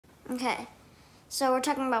Okay, so we're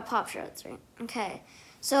talking about pop shuvits, right? Okay,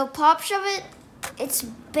 so pop shuvit, it's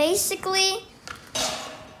basically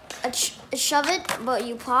a shuvit, but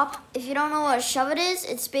you pop. If you don't know what a shuvit is,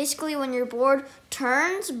 it's basically when your board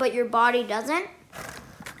turns, but your body doesn't.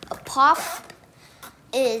 A pop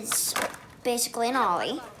is basically an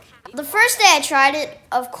ollie. The first day I tried it,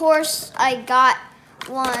 of course, I got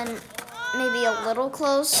one maybe a little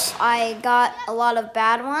close. I got a lot of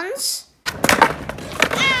bad ones.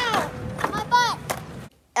 Ow! My butt!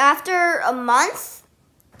 After a month,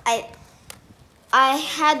 I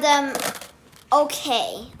had them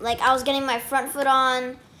okay. Like, I was getting my front foot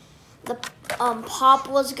on, the pop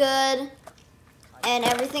was good, and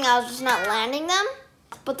everything. I was just not landing them.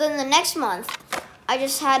 But then the next month, I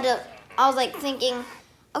was like thinking,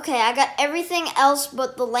 okay, I got everything else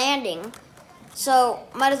but the landing. So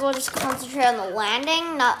might as well just concentrate on the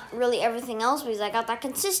landing, not really everything else, because I got that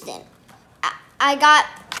consistent. I got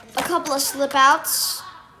a couple of slip outs,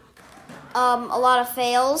 a lot of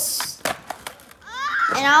fails,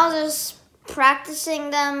 and I was just practicing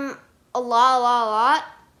them a lot.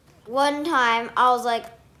 One time I was like,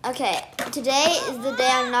 okay, today is the day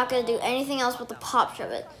I'm not going to do anything else but the pop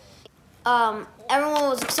shuvit. Everyone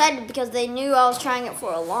was excited because they knew I was trying it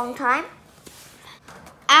for a long time.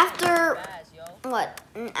 After,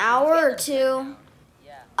 an hour or two,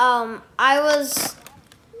 I was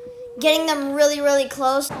getting them really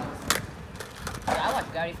close. Yeah, I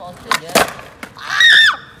watched Gary Falls too, dude.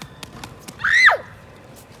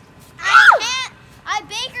 I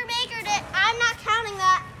bakered it. I'm not counting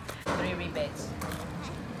that. 3 rebates.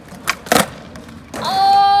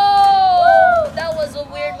 Oh! That was a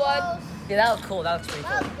weird one. Yeah, that was cool. That was pretty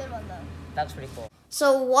cool. That was a good one, though. That was pretty cool.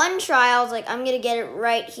 So one try, I was like, I'm going to get it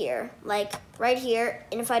right here. Like, right here.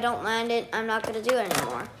 And if I don't land it, I'm not going to do it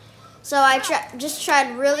anymore. So I just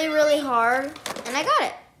tried really hard, and I got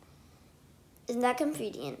it. Isn't that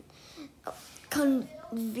convenient? Oh,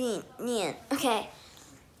 convenient. Okay.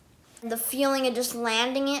 The feeling of just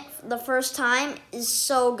landing it the first time is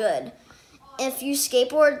so good. If you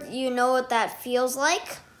skateboard, you know what that feels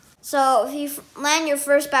like. So if you land your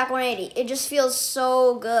first back 180, it just feels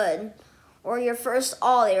so good. Or your first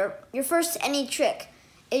ollie, or your first any trick.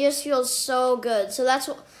 It just feels so good. So that's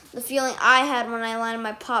the feeling I had when I landed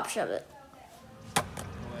my pop shuvit.